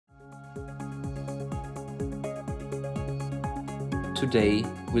Today,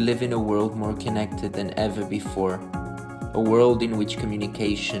 we live in a world more connected than ever before. A world in which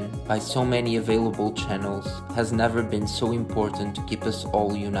communication, by so many available channels, has never been so important to keep us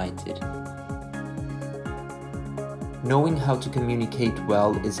all united. Knowing how to communicate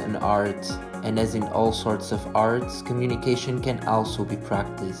well is an art, and as in all sorts of arts, communication can also be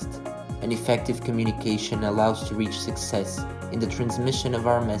practiced. An effective communication allows to reach success in the transmission of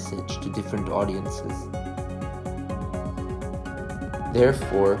our message to different audiences.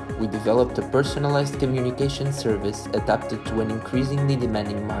 Therefore, we developed a personalized communication service adapted to an increasingly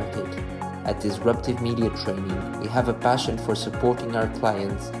demanding market. At Disruptive Media Training, we have a passion for supporting our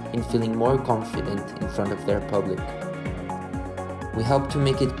clients in feeling more confident in front of their public. We help to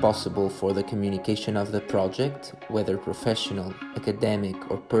make it possible for the communication of the project, whether professional,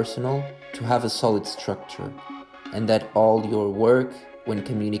 academic, or personal, to have a solid structure, and that all your work, when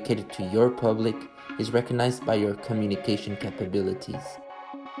communicated to your public, is recognized by your communication capabilities.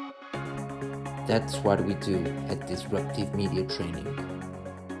 That's what we do at Disruptive Media Training.